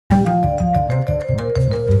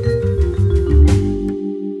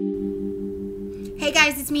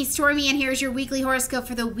it's me, Stormie, and here's your weekly horoscope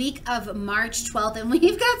for the week of March 12th. And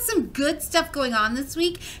we've got some good stuff going on this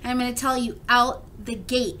week, and I'm going to tell you out the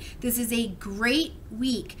gate, this is a great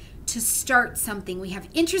week to start something. We have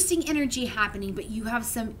interesting energy happening, but you have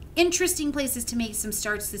some interesting places to make some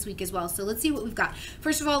starts this week as well. So let's see what we've got.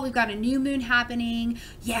 First of all, we've got a new moon happening.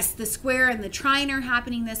 Yes, the square and the trine are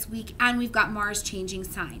happening this week, and we've got Mars changing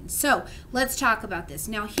signs. So let's talk about this.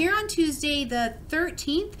 Now here on Tuesday, the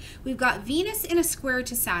 13th, we've got Venus in a square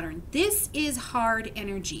to Saturn. This is hard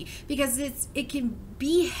energy because it can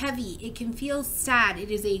be heavy. It can feel sad.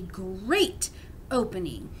 It is a great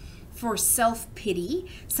opening for self-pity.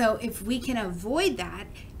 So if we can avoid that,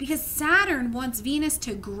 because Saturn wants Venus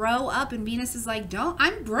to grow up, and Venus is like,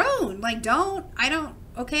 I'm grown, like I don't,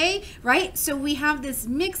 okay, right? So we have this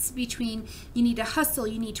mix between you need to hustle,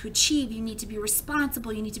 you need to achieve, you need to be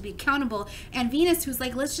responsible, you need to be accountable, and Venus who's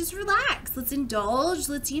like, let's just relax, let's indulge,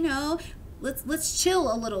 let's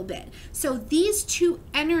chill a little bit. So these two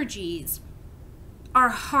energies are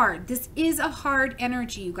hard. This is a hard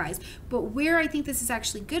energy, you guys, but where I think this is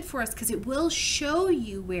actually good for us, because it will show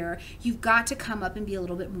you where you've got to come up and be a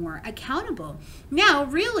little bit more accountable. Now,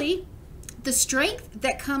 really, the strength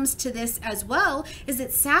that comes to this as well is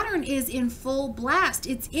that Saturn is in full blast.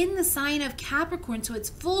 It's in the sign of Capricorn, so it's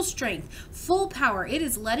full strength, full power. It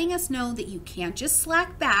is letting us know that you can't just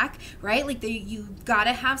slack back, right? Like you've got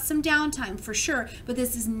to have some downtime for sure, but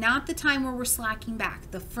this is not the time where we're slacking back.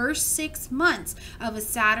 The first 6 months of a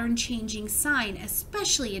Saturn changing sign,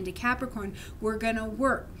 especially into Capricorn, we're going to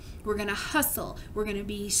work. We're going to hustle. We're going to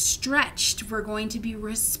be stretched. We're going to be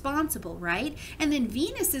responsible, right? And then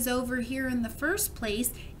Venus is over here in the first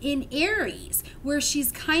place in Aries, where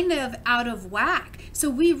she's kind of out of whack.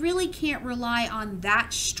 So we really can't rely on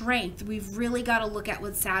that strength. We've really got to look at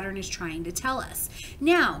what Saturn is trying to tell us.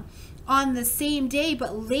 Now, on the same day,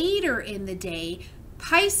 but later in the day,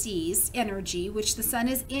 Pisces energy, which the sun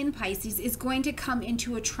is in Pisces, is going to come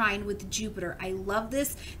into a trine with Jupiter. I love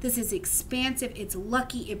this. This is expansive. It's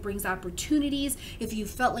lucky. It brings opportunities. If you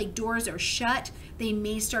felt like doors are shut, they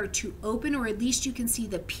may start to open, or at least you can see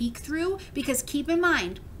the peek through, because keep in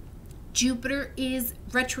mind, Jupiter is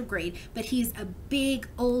retrograde, but he's a big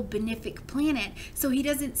old benefic planet, so he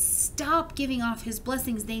doesn't stop giving off his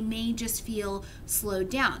blessings. They may just feel slowed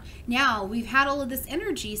down. Now, we've had all of this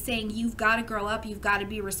energy saying you've got to grow up, you've got to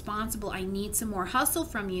be responsible, I need some more hustle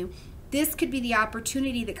from you. This could be the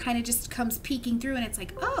opportunity that kind of just comes peeking through, and it's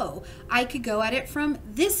like, oh, I could go at it from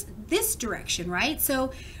this direction, right?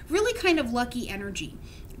 So really kind of lucky energy.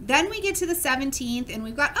 Then we get to the 17th, and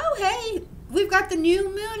we've got, oh, hey, we've got the new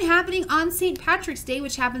moon happening on St. Patrick's Day,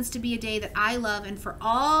 which happens to be a day that I love. And for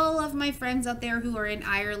all of my friends out there who are in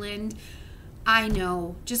Ireland, I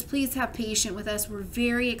know, just please have patience with us. We're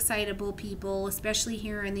very excitable people, especially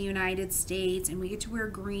here in the United States, and we get to wear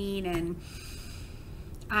green, and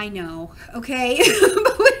I know, okay?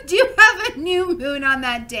 But we do have a new moon on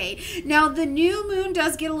that day. Now, the new moon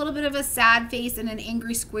does get a little bit of a sad face and an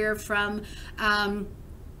angry square from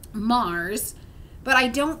Mars, but I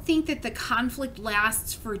don't think that the conflict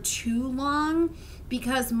lasts for too long,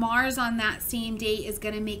 because Mars on that same day is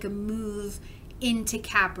going to make a move into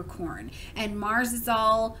Capricorn, and Mars is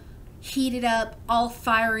all heated up, all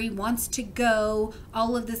fiery, wants to go,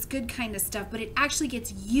 all of this good kind of stuff, but it actually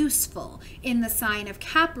gets useful in the sign of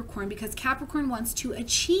Capricorn, because Capricorn wants to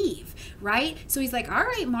achieve, right? So he's like, all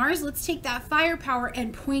right, Mars, let's take that firepower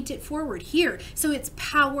and point it forward here. So it's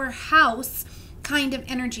powerhouse kind of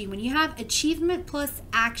energy. When you have achievement plus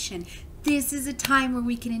action, this is a time where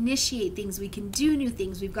we can initiate things, we can do new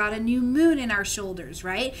things. We've got a new moon in our shoulders,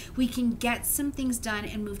 right? We can get some things done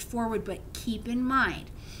and move forward, but keep in mind,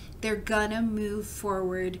 they're gonna move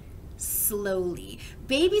forward slowly.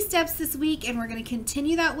 Baby steps this week, and we're gonna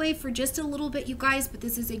continue that way for just a little bit, you guys, but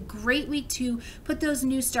this is a great week to put those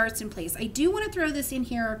new starts in place. I do want to throw this in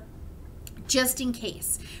here just in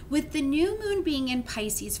case. With the new moon being in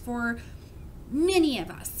Pisces, for many of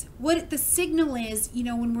us, what the signal is, you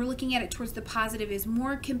know, when we're looking at it towards the positive, is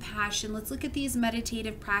more compassion. Let's look at these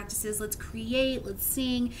meditative practices. Let's create, let's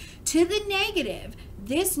sing. To the negative,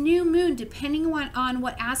 this new moon, depending on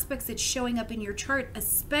what aspects it's showing up in your chart,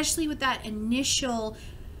 especially with that initial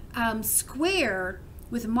square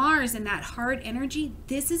with Mars and that hard energy,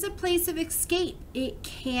 this is a place of escape. It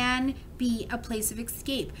can be a place of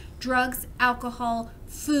escape. Drugs, alcohol,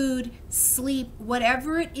 food, sleep,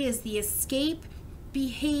 whatever it is, the escape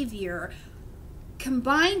behavior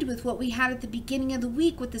combined with what we had at the beginning of the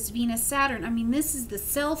week with this Venus-Saturn, I mean, this is the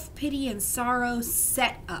self-pity and sorrow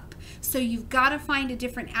setup. So you've got to find a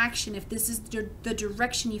different action if this is the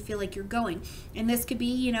direction you feel like you're going. And this could be,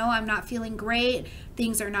 you know, I'm not feeling great,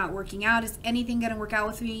 things are not working out. Is anything going to work out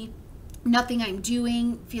with me? Nothing I'm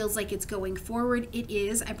doing feels like it's going forward. It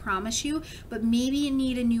is, I promise you. But maybe you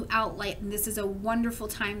need a new outlet, and this is a wonderful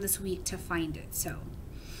time this week to find it. So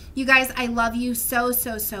you guys, I love you so,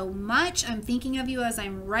 so, so much. I'm thinking of you as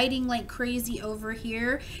I'm writing like crazy over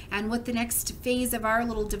here and what the next phase of our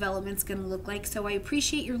little development is going to look like. So I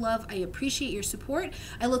appreciate your love. I appreciate your support.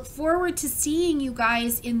 I look forward to seeing you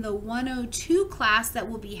guys in the 102 class that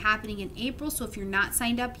will be happening in April. So if you're not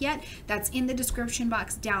signed up yet, that's in the description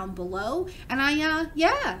box down below. And I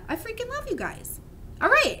freaking love you guys. All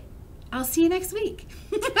right. I'll see you next week.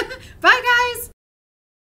 Bye, guys.